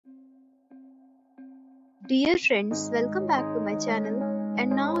Dear friends, welcome back to my channel.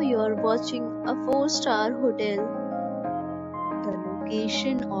 And now you are watching a 4-star hotel. The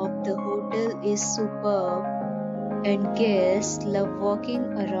location of the hotel is superb and guests love walking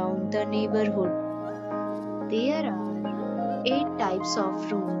around the neighborhood. There are 8 types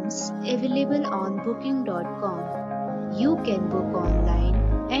of rooms available on booking.com. You can book online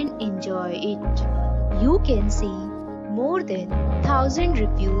and enjoy it. You can see more than 1000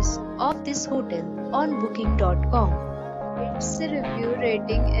 reviews of this hotel on booking.com. Its review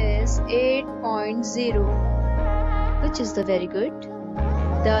rating is 8.0, which is the very good.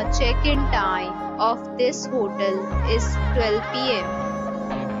 The check-in time of this hotel is 12 p.m.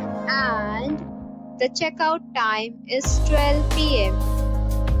 and the checkout time is 12 p.m.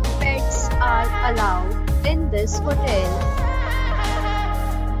 Pets are allowed in this hotel.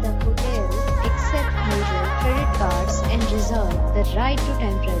 The hotel accepts major credit cards and reserves the right to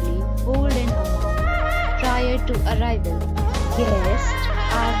temporarily hold an amount prior to arrival. Guests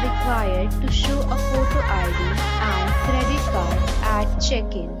are required to show a photo ID and credit card at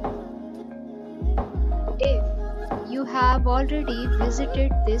check-in. If you have already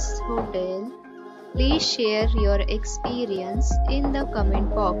visited this hotel, please share your experience in the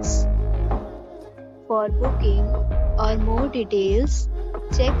comment box. For booking or more details,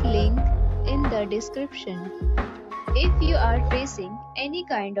 check link in the description. If you are facing any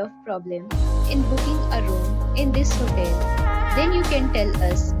kind of problem in booking a room in this hotel, then you can tell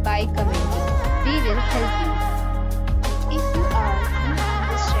us by commenting. We will help you. If you are new on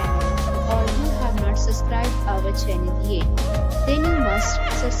this channel or you have not subscribed our channel yet, then you must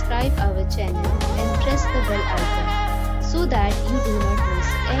subscribe our channel and press the bell icon so that you do not miss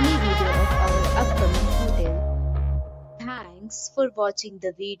any video of our upcoming hotel. Thanks for watching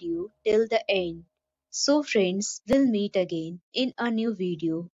the video till the end. So friends, we'll meet again in a new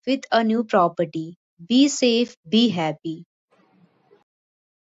video with a new property. Be safe, be happy.